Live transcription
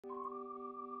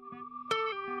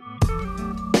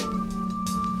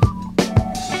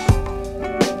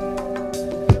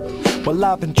Well,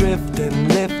 I've been drifting,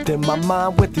 lifting my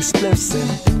mind with these spliffs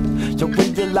and you're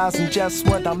realizing just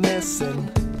what I'm missing.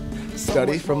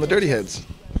 Scotty from the Dirty Heads.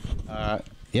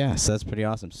 Yeah, so that's pretty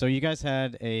awesome. So you guys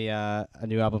had a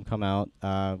new album come out.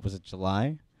 Was it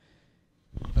July?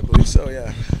 I believe so.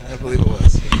 Yeah, I believe it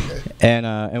was.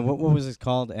 And what was it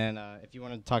called? And if you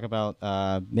want to talk about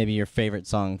maybe your favorite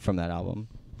song from that album.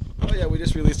 Oh yeah, we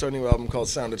just released our new album called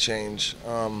Sound of Change.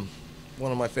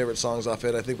 One of my favorite songs off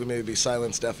it, I think, would maybe be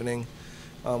Silence Deafening.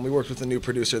 We worked with a new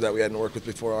producer that we hadn't worked with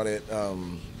before on it,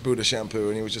 Buddha Shampoo,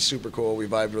 and he was just super cool. We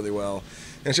vibed really well.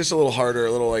 And it's just a little harder,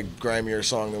 a little like grimier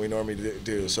song than we normally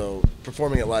do. So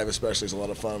performing it live especially is a lot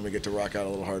of fun. We get to rock out a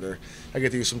little harder. I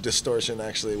get to use some distortion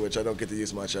actually, which I don't get to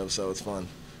use much of, so it's fun.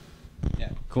 Yeah,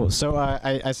 cool. So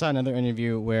I saw another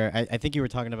interview where I think you were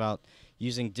talking about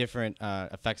using different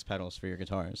effects pedals for your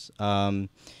guitars.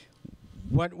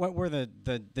 What were the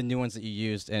new ones that you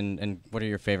used, and what are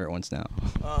your favorite ones now?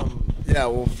 Yeah,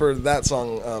 well, for that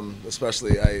song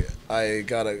especially, I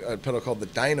got a pedal called the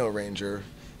Dino Ranger.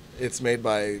 It's made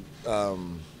by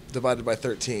divided by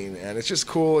 13, and it's just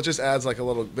cool. It just adds like a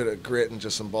little bit of grit and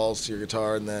just some balls to your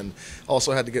guitar. And then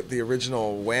also had to get the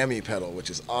original whammy pedal, which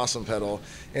is awesome pedal,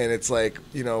 and it's like,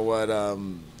 you know what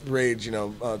Rage,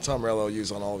 Tom Morello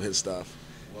used on all of his stuff.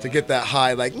 Wow. To get that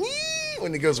high, like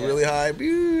when it goes really high.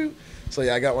 So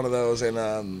yeah, I got one of those,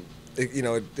 and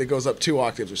it goes up 2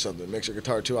 octaves or something. It makes your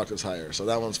guitar 2 octaves higher. So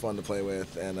that one's fun to play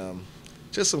with, and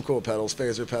just some cool pedals,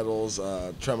 phaser pedals,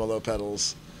 tremolo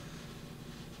pedals,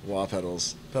 wah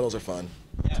pedals. Pedals are fun.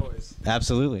 Yeah, toys.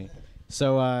 Absolutely.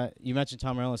 So you mentioned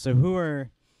Tom Morello. So who are,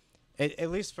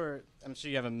 at least for, I'm sure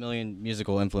you have a million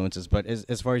musical influences, but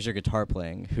as far as your guitar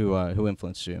playing, who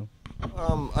influenced you?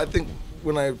 I think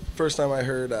first time I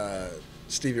heard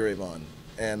Stevie Ray Vaughan,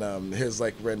 and his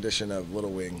like rendition of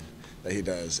Little Wing that he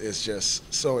does is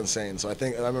just so insane. So I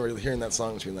remember hearing that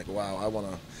song and being like, wow, I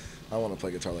wanna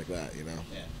play guitar like that,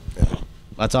 Yeah.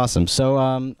 That's awesome. So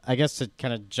I guess to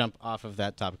kind of jump off of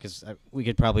that topic, because we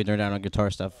could probably nerd out on guitar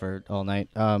stuff for all night.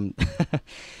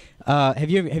 Have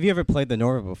you ever played the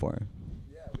Nora before?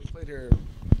 Yeah, we played here.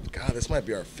 God, this might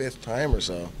be our 5th time or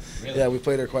so. Really? Yeah, we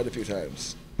played her quite a few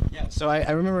times. Yeah, so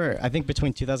I remember, I think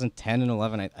between 2010 and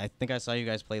 11, I think I saw you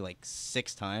guys play like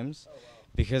 6 times. Oh, wow.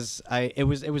 Because it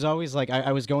was always like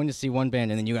I was going to see one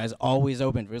band and then you guys always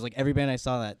opened. It was like every band I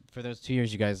saw that for those 2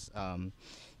 years you guys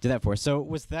did that for. So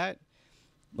was that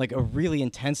like a really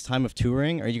intense time of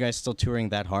touring? Are you guys still touring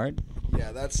that hard?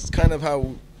 Yeah, that's kind of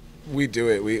how we do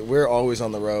it. We're always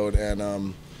on the road,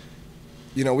 and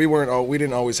we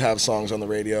didn't always have songs on the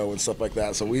radio and stuff like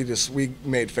that. So we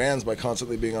made fans by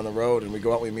constantly being on the road, and we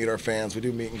go out, we meet our fans, we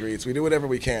do meet and greets, we do whatever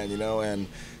we can, and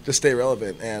just stay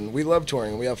relevant. And we love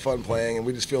touring, and we have fun playing, and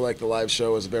we just feel like the live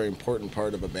show is a very important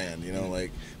part of a band.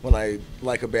 Like when I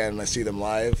like a band and I see them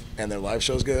live and their live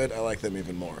show's good, I like them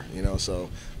even more. So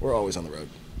we're always on the road.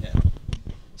 Yeah.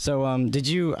 So did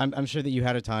you? I'm sure that you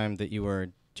had a time that you were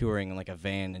touring in like a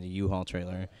van and a U-Haul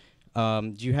trailer.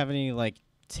 Do you have any like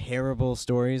terrible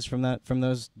stories from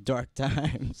those dark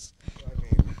times? I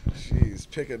mean, jeez,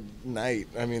 pick a night.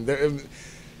 I mean,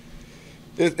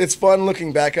 it's fun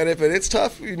looking back at it, but it's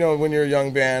tough, when you're a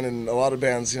young band, and a lot of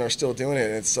bands, are still doing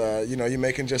it. It's, you're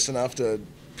making just enough to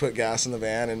put gas in the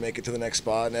van and make it to the next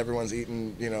spot, and everyone's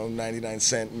eating,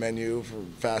 99-cent menu for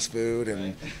fast food,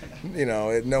 and,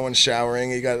 right. No one's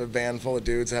showering. You got a van full of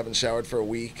dudes that haven't showered for a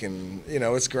week, and,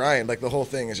 it's grind. Like, the whole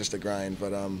thing is just a grind,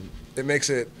 but it makes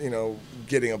it,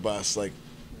 getting a bus, like,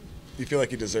 you feel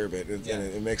like you deserve it, and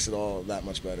it makes it all that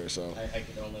much better. So I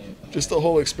could only just the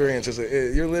whole experience is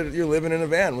you're living in a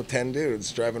van with 10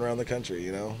 dudes driving around the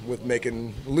country, with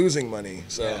losing money.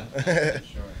 So yeah,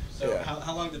 sure. So yeah.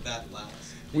 How long did that last?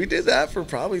 We did that for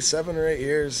probably 7 or 8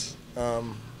 years.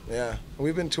 Yeah,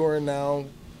 we've been touring now.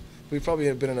 We probably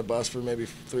have been in a bus for maybe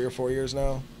 3 or 4 years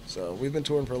now. So we've been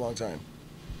touring for a long time.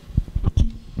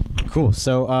 Cool.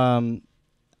 So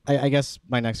I guess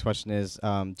my next question is,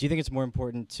 do you think it's more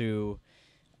important to,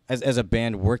 as a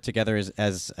band, work together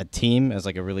as a team, as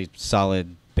like a really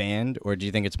solid band, or do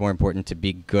you think it's more important to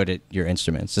be good at your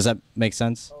instruments? Does that make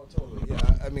sense? Oh, totally.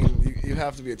 Yeah. I mean, you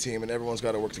have to be a team, and everyone's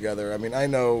got to work together. I mean, I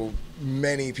know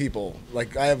many people.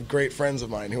 Like, I have great friends of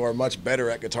mine who are much better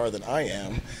at guitar than I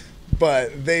am,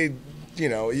 but they,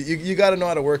 you got to know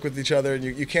how to work with each other, and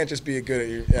you can't just be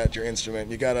good at your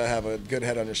instrument. You got to have a good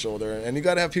head on your shoulder, and you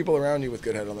got to have people around you with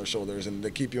good head on their shoulders, and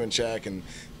to keep you in check, and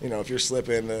if you're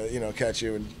slipping, catch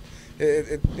you, and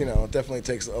it definitely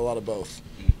takes a lot of both.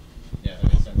 Yeah,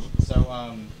 that makes sense. So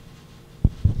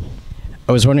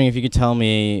I was wondering if you could tell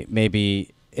me, maybe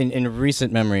in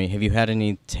recent memory, have you had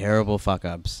any terrible fuck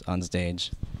ups on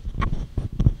stage?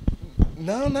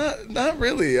 No, not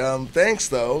really. Thanks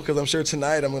though, because I'm sure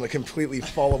tonight I'm gonna completely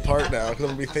fall apart now because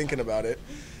I'm gonna be thinking about it.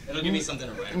 It'll give me something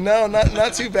to write. No,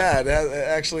 not too bad.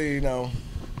 Actually, no,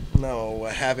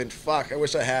 I haven't. Fuck, I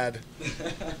wish I had.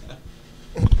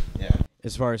 Yeah.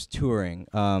 As far as touring,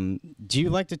 do you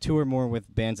like to tour more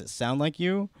with bands that sound like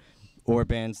you, or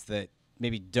bands that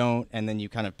maybe don't, and then you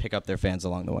kind of pick up their fans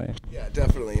along the way? Yeah,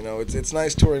 definitely. It's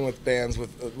nice touring with bands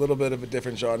with a little bit of a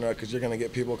different genre because you're gonna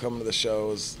get people coming to the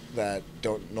shows that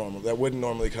wouldn't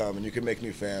normally come, and you can make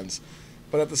new fans.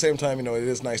 But at the same time, it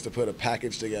is nice to put a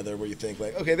package together where you think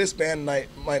like, okay, this band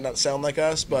might not sound like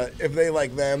us, but if they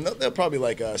like them, they'll probably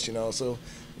like us, So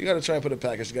you got to try and put a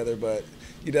package together, but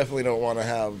you definitely don't want to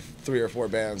have 3 or 4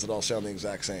 bands that all sound the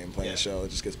exact same playing a show. It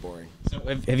just gets boring. So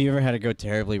have you ever had it go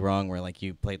terribly wrong where like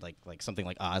you played like something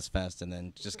like Ozfest and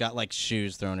then just got like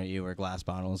shoes thrown at you or glass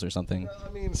bottles or something?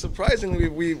 I mean, surprisingly,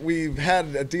 we've had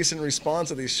a decent response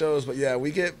at these shows, but yeah,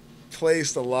 we get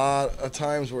placed a lot of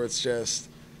times where it's just,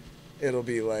 it'll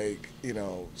be like,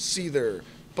 Seether,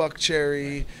 Buck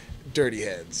Cherry, Dirty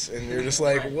Heads. And you're just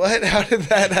like, what? How did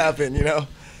that happen, Yeah.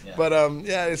 But,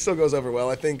 yeah, it still goes over well.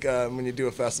 I think when you do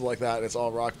a festival like that and it's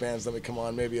all rock bands, then we come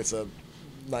on, maybe it's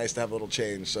nice to have a little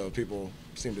change, so people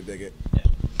seem to dig it. Yeah.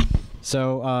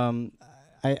 So,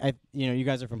 you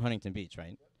guys are from Huntington Beach,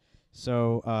 right?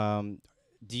 So,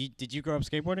 did you grow up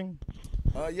skateboarding?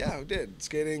 Yeah, we did.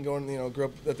 Skating, going, grew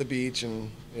up at the beach, and,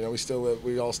 we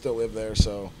all still live there,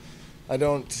 so I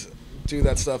don't do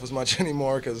that stuff as much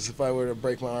anymore because if I were to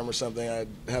break my arm or something, I'd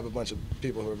have a bunch of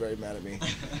people who are very mad at me.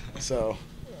 So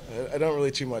I don't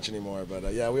really too much anymore,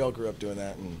 but yeah, we all grew up doing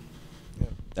that. And yeah.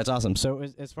 That's awesome. So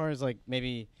as far as like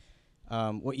maybe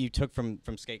what you took from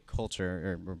skate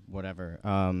culture or whatever,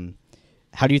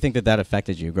 how do you think that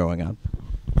affected you growing up?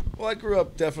 Well, I grew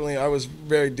up definitely. I was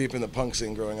very deep in the punk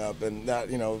scene growing up, and that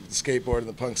the skateboard and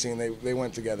the punk scene they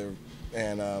went together,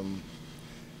 and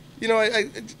I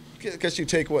guess you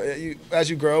take as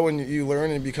you grow and you learn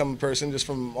and become a person just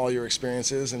from all your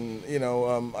experiences, and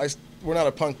we're not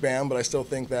a punk band, but I still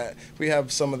think that we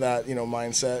have some of that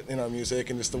mindset in our music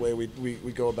and just the way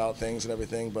we go about things and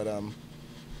everything. But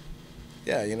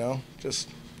yeah, just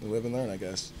live and learn, I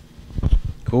guess.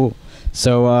 Cool.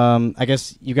 So I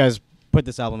guess you guys put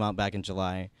this album out back in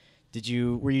July.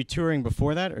 Were you touring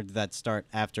before that, or did that start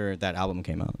after that album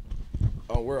came out?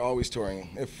 Oh, we're always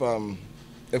touring.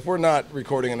 If we're not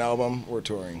recording an album, we're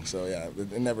touring. So yeah,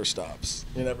 it never stops.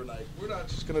 You never like, we're not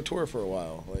just gonna tour for a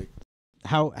while. Like,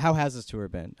 how has this tour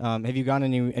been? Have you gone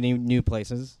any new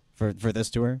places for this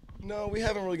tour? No, we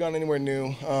haven't really gone anywhere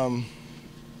new.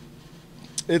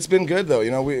 It's been good though.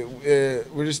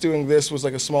 We're just doing this was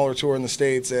like a smaller tour in the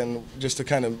States, and just to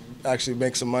kind of actually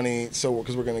make some money. So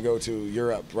because we're gonna go to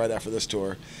Europe right after this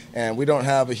tour, and we don't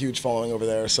have a huge following over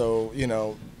there. So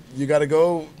you got to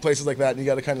go places like that, and you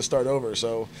got to kind of start over.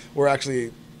 So we're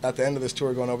actually, at the end of this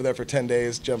tour, going over there for 10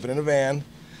 days, jumping in a van,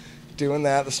 doing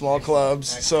that, the small clubs.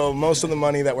 So most of the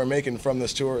money that we're making from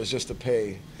this tour is just to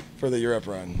pay for the Europe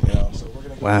run. So we're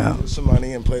going to go lose some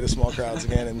money and play the small crowds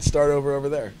again and start over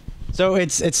there. So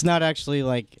it's not actually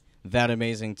like that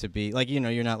amazing to be, like,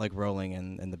 you're not like rolling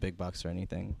in the big bucks or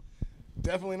anything.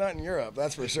 Definitely not in Europe,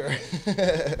 that's for sure.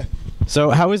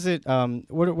 So how is it?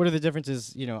 What are the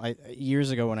differences?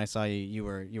 Years ago when I saw you, you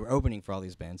were opening for all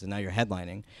these bands, and now you're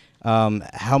headlining.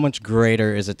 How much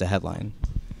greater is it to headline,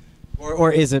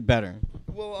 or is it better?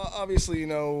 Well, obviously,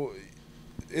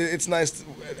 it's nice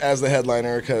as the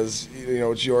headliner because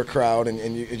it's your crowd,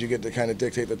 and you get to kind of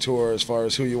dictate the tour as far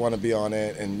as who you want to be on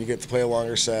it, and you get to play a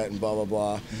longer set and blah blah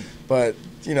blah. Mm-hmm.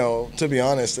 But to be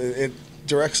honest,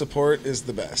 direct support is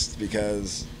the best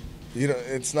because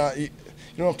it's not.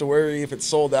 You don't have to worry if it's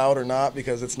sold out or not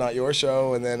because it's not your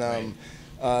show, and then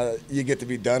you get to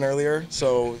be done earlier,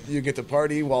 so you get to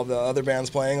party while the other band's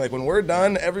playing. Like when we're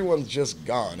done, everyone's just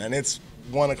gone, and it's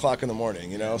 1 o'clock in the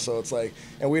morning, so it's like,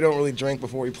 and we don't really drink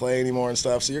before we play anymore and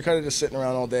stuff, so you're kind of just sitting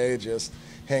around all day just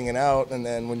hanging out, and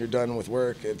then when you're done with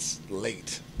work, it's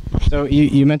late. So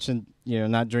you mentioned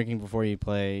not drinking before you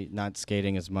play, not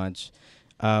skating as much.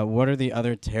 What are the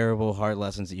other terrible hard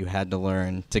lessons that you had to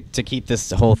learn to keep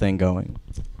this whole thing going?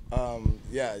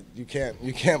 Yeah, you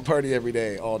can't party every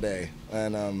day, all day,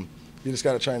 and you just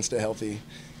got to try and stay healthy.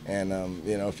 And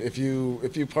if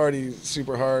you party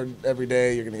super hard every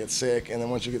day, you're gonna get sick, and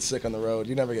then once you get sick on the road,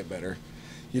 you never get better.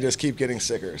 You just keep getting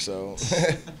sicker. So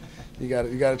you got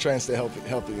to try and stay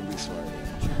healthy and be smart.